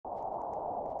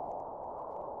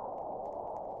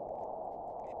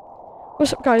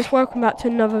What's up guys, welcome back to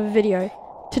another video.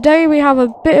 Today we have a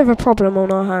bit of a problem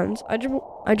on our hands. I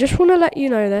just want to let you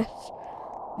know this,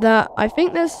 that I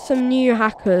think there's some new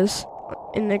hackers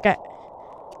in the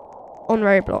on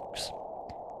Roblox.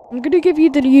 I'm going to give you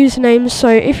the usernames, so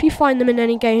if you find them in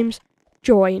any games,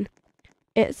 join.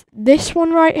 It's this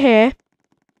one right here,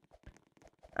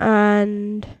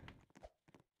 and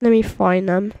let me find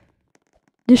them.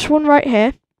 This one right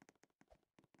here,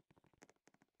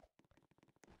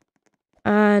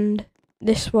 and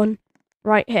this one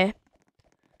right here.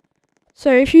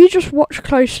 So if you just watch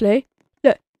closely,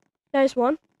 look, there's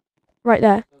one right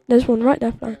there. There's one right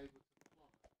there.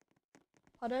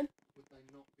 Pardon?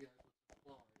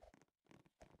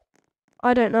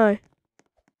 I don't know.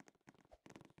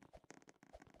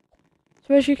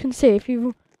 So as you can see, if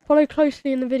you follow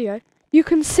closely in the video, you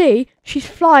can see she's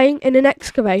flying in an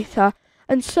excavator,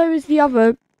 and so is the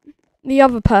other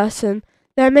person.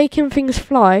 They're making things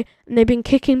fly, and they've been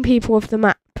kicking people off the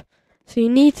map. So you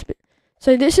need to.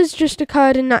 So this has just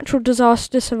occurred in natural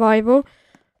disaster survival.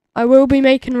 I will be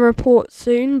making a report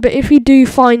soon, but if you do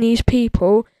find these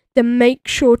people, then make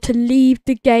sure to leave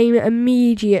the game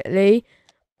immediately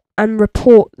and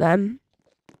report them,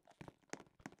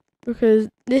 because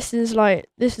this isn't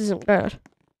good.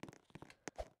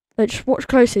 Like, just watch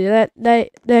closely.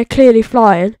 They're clearly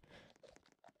flying.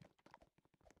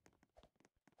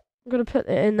 I'm gonna put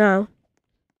it in now.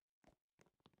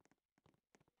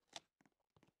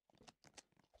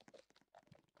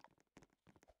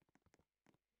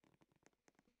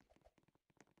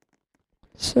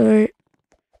 So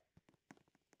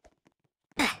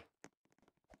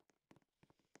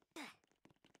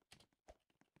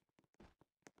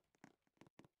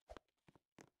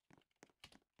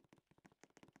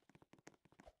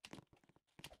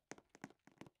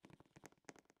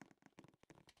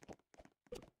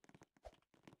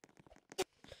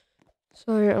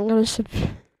I'm gonna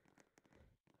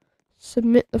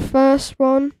submit the first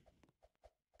one.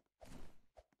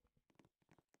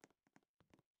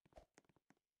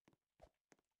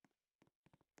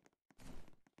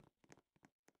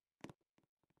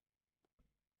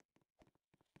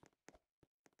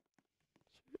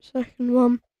 Second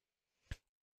one.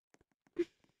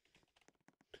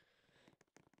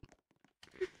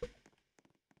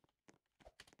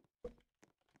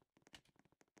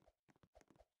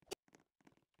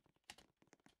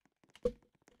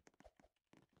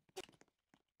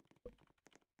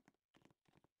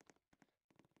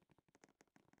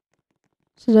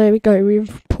 So there we go,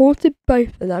 we've reported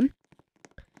both of them.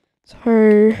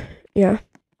 So, yeah.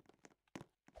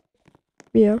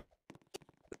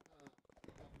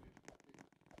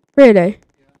 Really?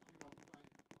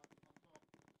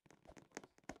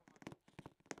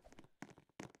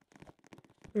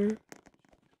 Mm.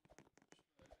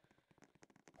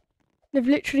 They've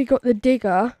literally got the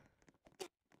digger.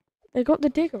 They got the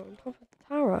digger on top of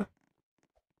the tower.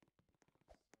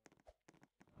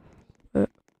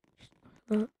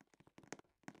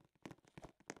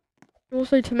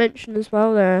 Also to mention as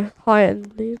well, they're higher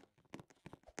than these.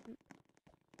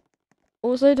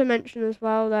 Also to mention as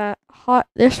well, that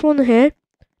this one here,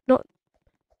 not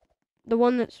the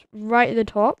one that's right at the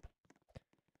top.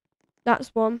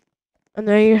 That's one, and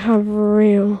then you have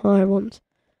real high ones.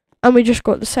 And we just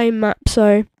got the same map,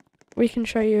 so we can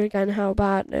show you again how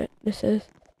bad this is.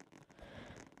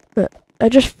 But they're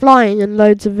just flying in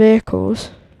loads of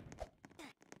vehicles.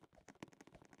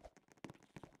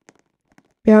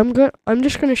 Yeah, I'm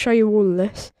just gonna show you all of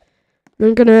this.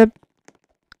 I'm gonna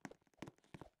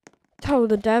tell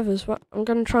the dev as well. I'm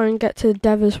gonna try and get to the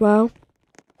dev as well.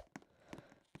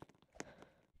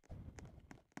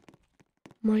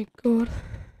 My God.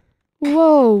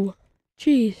 Whoa.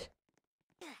 Jeez.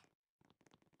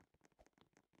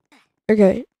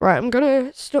 Okay, right, I'm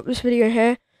gonna stop this video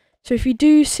here. So if you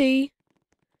do see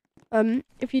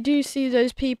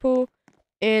those people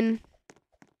in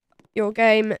your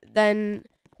game, then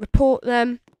report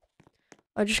them.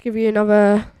 I'll just give you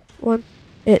another one.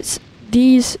 It's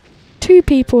these two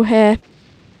people here.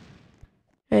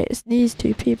 Okay, it's these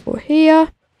two people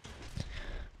here.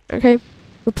 Okay,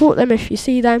 report them if you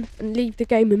see them, and leave the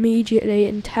game immediately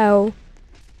and tell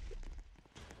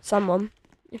someone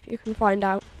if you can find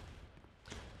out.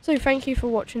 So thank you for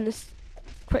watching this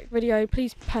quick video.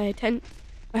 Please pay attention.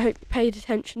 I hope you paid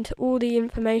attention to all the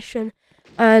information,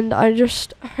 and I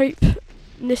just hope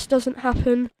this doesn't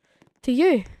happen to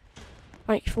you.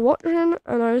 Thank you for watching, and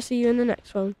I will see you in the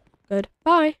next one.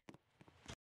 Goodbye.